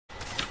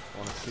I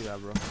wanna see that,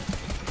 bro.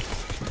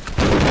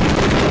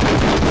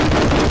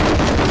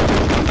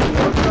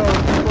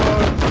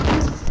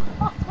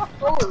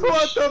 What the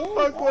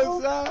fuck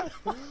was that?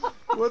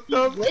 What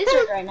the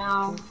Blizzard right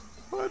now.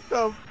 What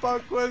the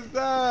fuck was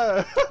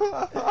that?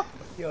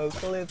 Yo,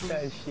 clip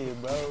that shit,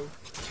 bro.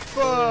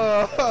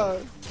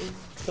 Fuck.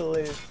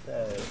 Clip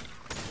that.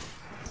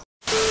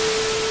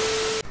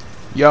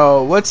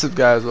 Yo, what's up,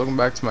 guys? Welcome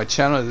back to my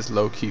channel. This is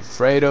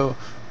LowkeyFredo,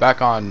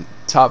 back on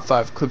top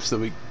 5 clips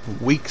of the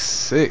week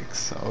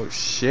 6. Oh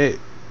shit,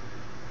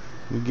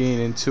 we getting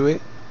into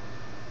it.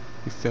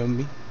 You feel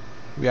me?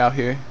 We out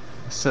here.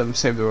 Some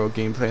Save the World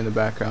gameplay in the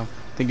background.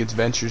 I think it's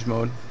Ventures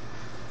mode.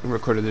 I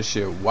recorded this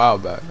shit a while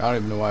back. I don't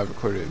even know why I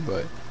recorded it,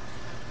 but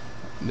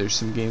there's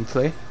some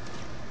gameplay.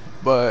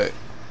 But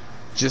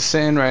just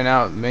saying right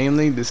now,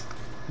 mainly this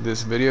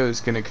video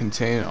is gonna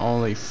contain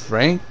only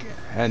Frank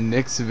and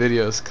Nick's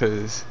videos,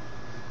 cause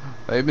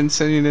they've been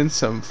sending in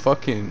some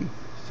fucking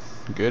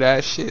good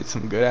ass shit,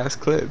 some good ass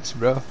clips,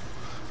 bro.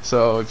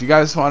 So if you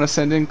guys want to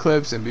send in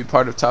clips and be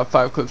part of top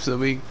 5 clips of the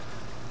week,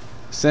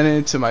 send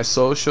it to my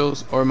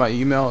socials or my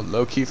email,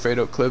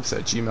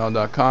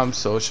 LowkeyFredoClips@gmail.com.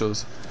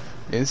 Socials,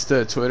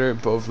 Insta, Twitter,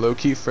 both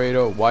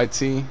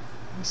LowkeyFredoYT.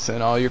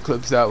 Send all your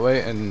clips that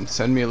way, and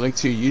send me a link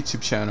to your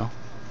YouTube channel.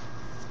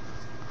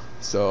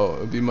 So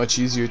it'll be much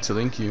easier to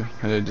link you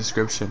in the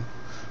description.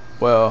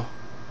 Well,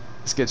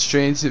 let's get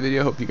straight into the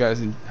video. Hope you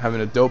guys are having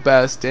a dope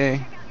ass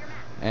day,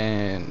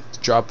 and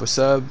drop a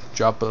sub,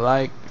 drop a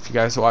like. If you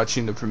guys are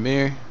watching the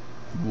premiere,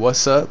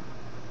 what's up?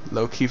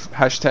 Lowkey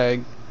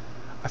hashtag,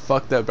 I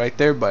fucked up right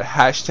there, but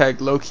hashtag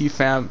Lowkey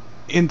fam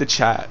in the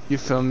chat. You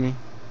feel me?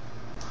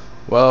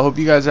 Well, I hope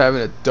you guys are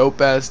having a dope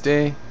ass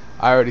day.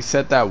 I already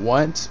said that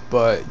once,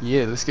 but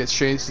yeah, let's get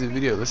straight into the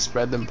video. Let's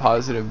spread them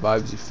positive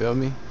vibes. You feel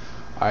me?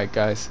 Alright,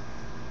 guys.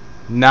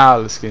 Now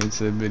let's get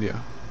into the video.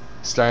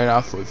 Starting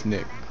off with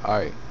Nick.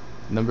 Alright,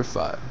 number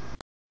 5.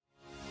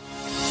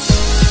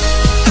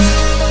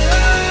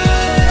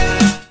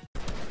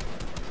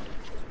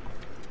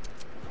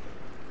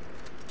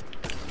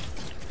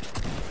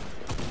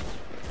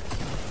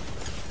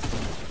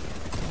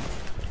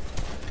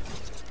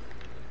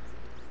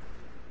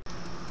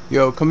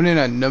 Yo, coming in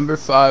at number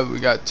 5, we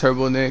got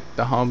Turbo Nick,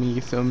 the homie,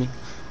 you feel me?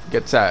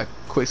 Gets that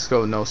quick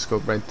scope, no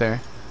scope right there.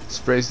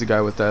 Sprays the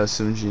guy with that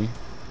SMG.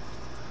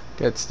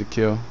 Gets the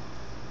kill.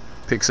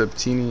 Picks up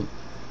Teeny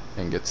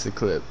and gets the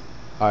clip.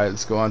 Alright,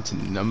 let's go on to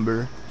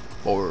number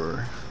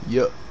 4.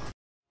 Yup.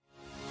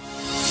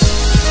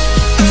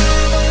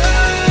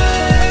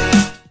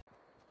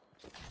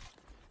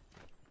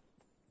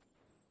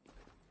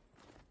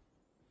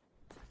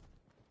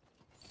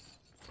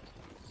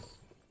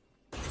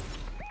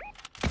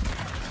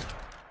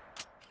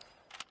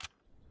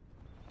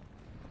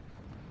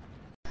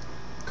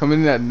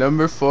 Coming in at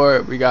number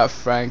 4, we got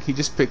Frank. He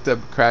just picked up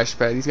a crash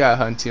pad. He's got a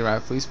hunting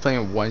rifle. He's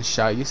playing one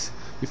shot. You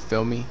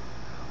feel me?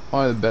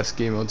 One of the best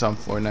game modes on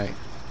Fortnite.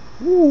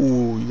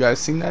 Ooh, you guys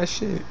seen that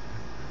shit?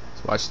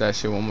 Let's watch that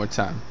shit one more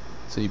time.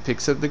 So he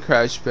picks up the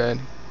crash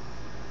pad.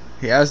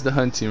 He has the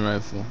hunting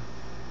rifle.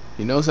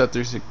 He knows that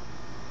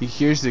he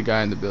hears the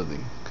guy in the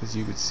building, cause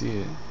you could see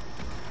it.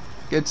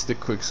 Gets the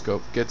quick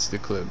scope. Gets the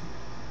clip.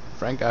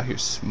 Frank out here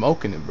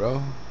smoking it,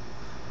 bro.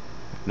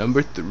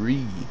 Number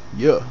 3.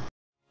 Yeah.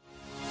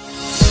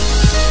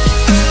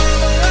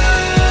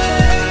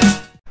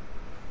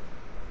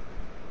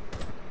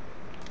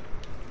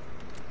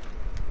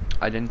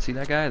 I didn't see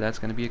that guy. That's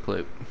gonna be a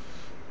clip.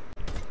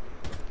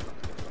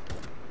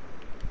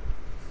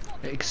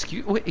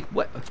 Wait,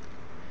 what?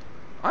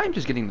 I'm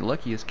just getting the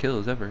luckiest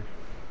kills ever.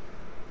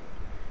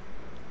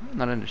 I'm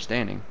not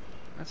understanding.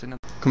 That's another.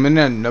 Coming in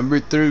at number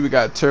 3, we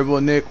got Turbo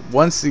Nick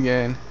once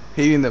again,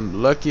 hitting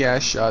them lucky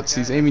ass shots.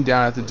 He's aiming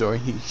down at the door.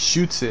 He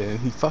shoots it and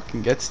he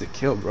fucking gets the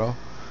kill, bro.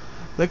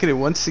 Look at it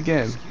once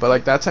again. But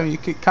like that time you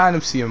could kind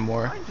of see him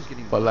more.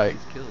 But like,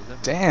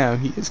 damn,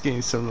 he is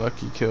getting some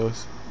lucky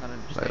kills.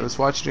 Like, let's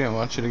watch it again.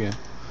 Watch it again.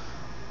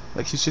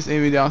 Like, he's just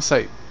aiming down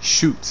sight,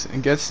 shoots,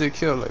 and gets the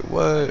kill. Like,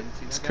 what?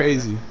 It's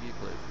crazy.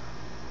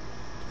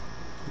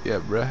 Yeah,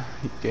 bruh.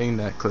 He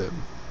gained that clip.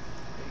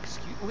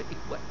 Wait,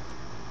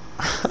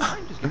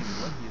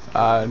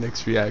 what?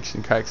 Nick's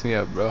reaction cracks me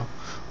up, bro.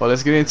 Well,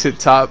 let's get into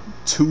top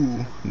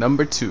 2.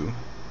 Number 2.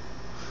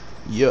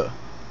 Yeah.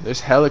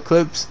 There's hella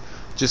clips.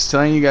 Just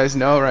telling you guys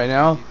know right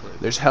now,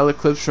 there's hella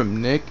clips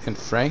from Nick and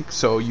Frank,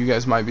 so you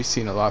guys might be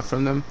seeing a lot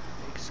from them.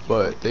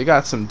 But they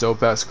got some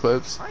dope ass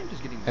clips,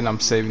 and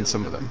I'm saving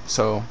some of them.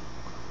 So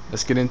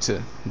let's get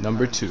into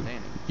number 2.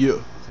 Yeah.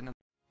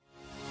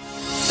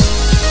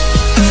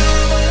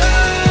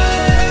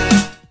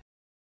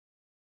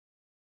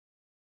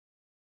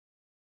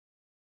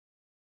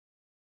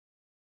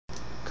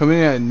 Coming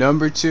in at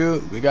number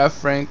 2, we got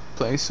Frank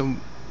playing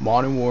some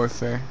Modern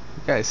Warfare.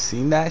 You guys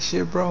seen that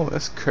shit, bro?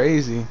 That's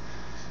crazy.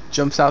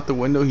 Jumps out the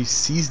window, he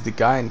sees the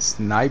guy and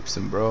snipes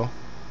him, bro.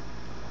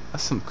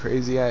 That's some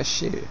crazy ass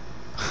shit.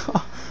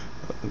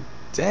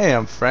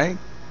 Damn, Frank,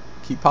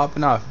 keep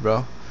popping off,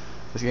 bro.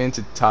 Let's get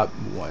into top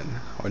 1,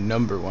 or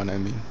number 1, I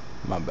mean.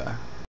 My bad.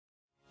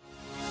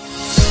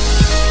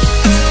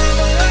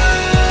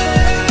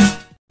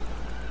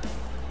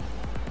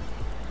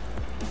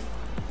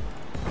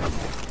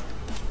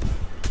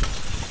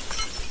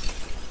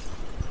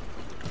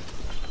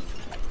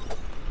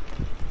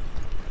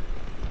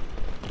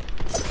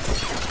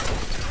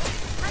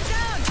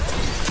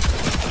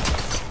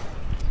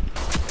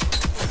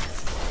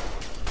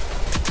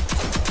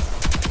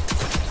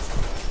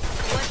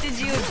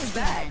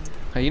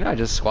 Hey, you know I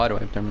just squad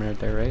wiped him right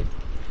there, right?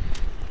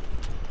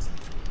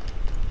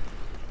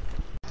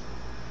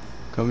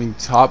 Coming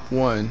top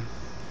 1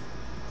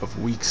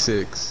 of week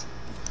 6,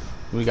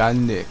 we got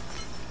Nick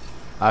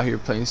out here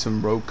playing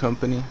some Rogue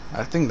Company.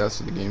 I think that's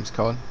what the game's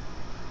called.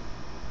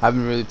 I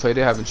haven't really played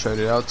it, haven't tried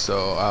it out,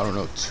 so I don't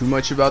know too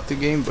much about the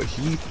game, but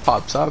he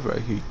pops off,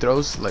 right? He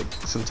throws like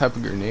some type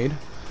of grenade,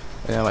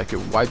 and then like it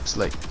wipes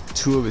like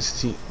 2 of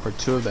his team or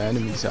 2 of the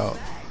enemies out.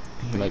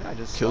 He like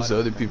kills the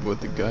other people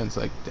with the guns.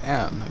 Like,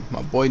 damn, like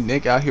my boy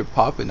Nick out here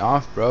popping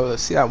off, bro.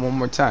 Let's see that one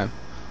more time.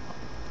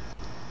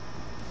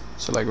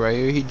 So like right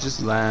here, he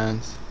just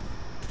lands.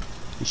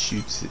 He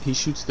shoots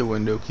the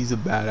window. He's a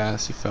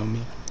badass, you feel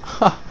me?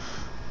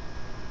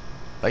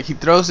 Like he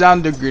throws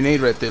down the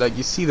grenade right there. Like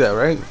you see that,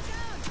 right?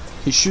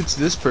 He shoots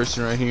this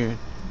person right here, and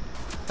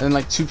then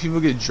like 2 people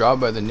get dropped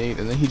by the nade,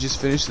 and then he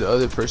just finished the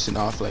other person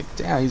off. Like,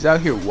 damn, he's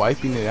out here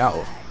wiping it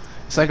out.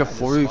 It's like a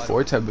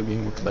 4v4 type of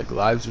game with like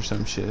lives or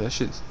some shit. That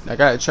shit's, I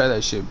gotta try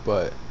that shit,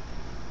 but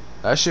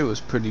that shit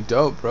was pretty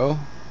dope, bro.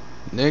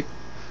 Nick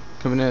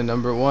coming in at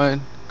number 1.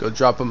 Go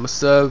drop him a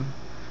sub.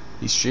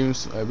 He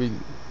streams every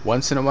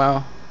once in a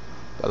while,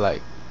 but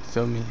like,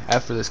 feel me?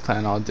 After this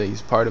clan all day,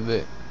 he's part of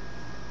it.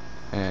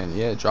 And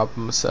yeah, drop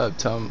him a sub.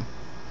 Tell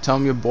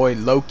him your boy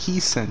Lowkey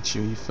sent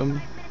you. You feel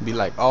me? Be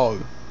like, oh,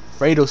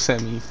 Fredo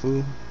sent me,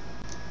 fool.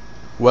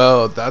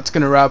 Well, that's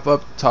gonna wrap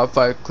up top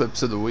 5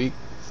 clips of the week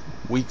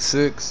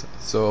 6.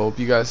 So hope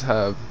you guys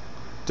have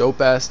dope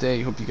ass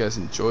day. Hope you guys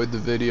enjoyed the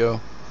video.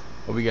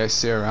 Hope you guys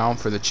stay around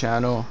for the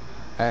channel.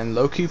 And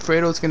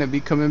LowkeyFredo is gonna be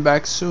coming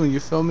back soon.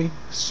 You feel me?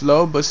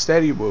 Slow but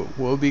steady.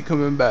 We'll be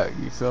coming back.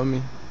 You feel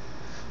me?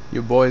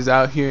 Your boys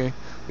out here.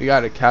 We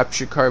got a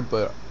capture card,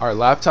 but our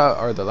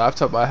laptop, or the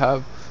laptop I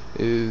have,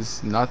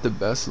 is not the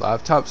best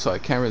laptop, so I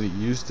can't really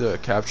use the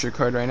capture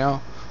card right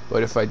now.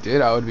 But if I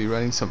did, I would be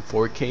running some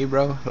 4K,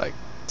 bro, like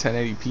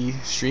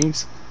 1080p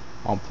streams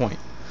on point.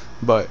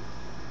 But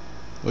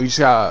we just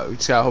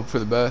gotta hope for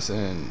the best,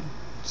 and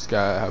just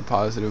gotta have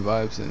positive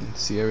vibes and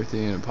see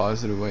everything in a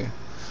positive way.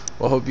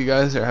 Well, hope you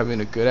guys are having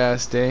a good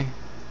ass day.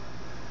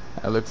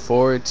 I look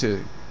forward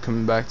to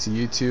coming back to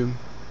YouTube.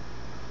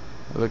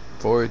 I look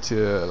forward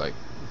to like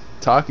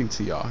talking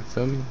to y'all,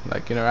 feel me?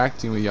 Like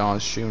interacting with y'all on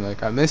stream.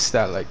 Like I miss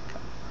that. Like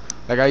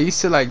I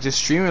used to like just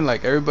streaming,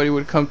 like everybody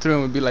would come through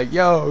and would be like,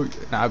 yo,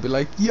 and I'd be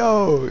like,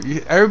 yo.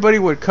 Everybody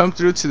would come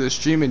through to the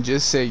stream and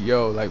just say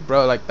yo. Like,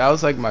 bro, like that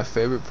was like my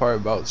favorite part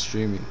about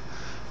streaming.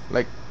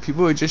 Like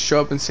people would just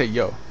show up and say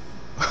yo.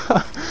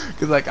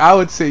 Cause like I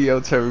would say yo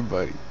to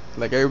everybody.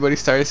 Like everybody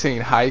started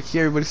saying hi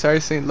here, everybody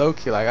started saying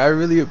Lowkey. Like I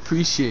really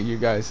appreciate you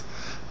guys.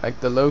 Like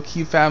the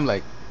Lowkey fam,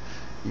 like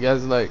you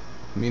guys like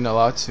mean a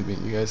lot to me.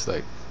 You guys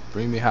like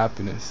bring me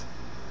happiness.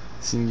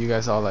 Seeing you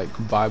guys all like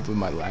vibe with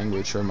my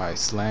language or my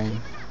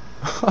slang.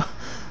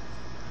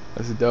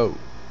 That's dope.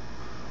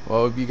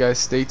 Well, hope you guys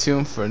stay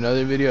tuned for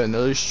another video,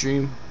 another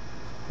stream,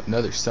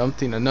 another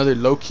something, another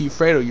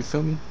LowkeyFredo, you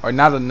feel me? Or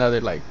not another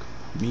like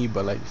me,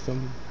 but like, you feel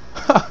me?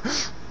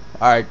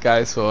 Alright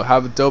guys, well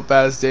have a dope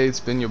ass day. It's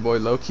been your boy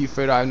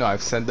LowkeyFredo. I know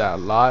I've said that a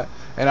lot,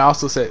 and I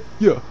also said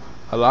yeah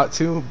a lot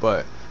too,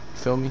 but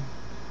you feel me?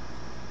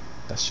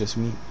 That's just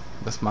me.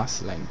 That's my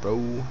slang,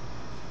 bro.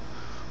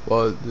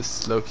 Well,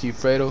 this is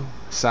LowkeyFredo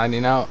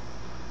signing out.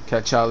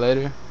 Catch y'all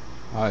later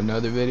on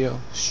another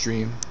video,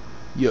 stream.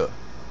 Yeah,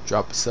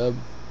 drop a sub,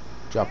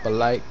 drop a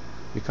like,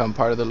 become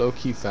part of the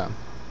Lowkey fam.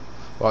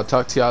 Well, I'll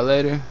talk to y'all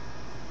later.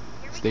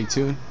 Stay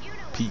tuned.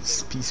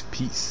 Peace, peace,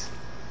 peace.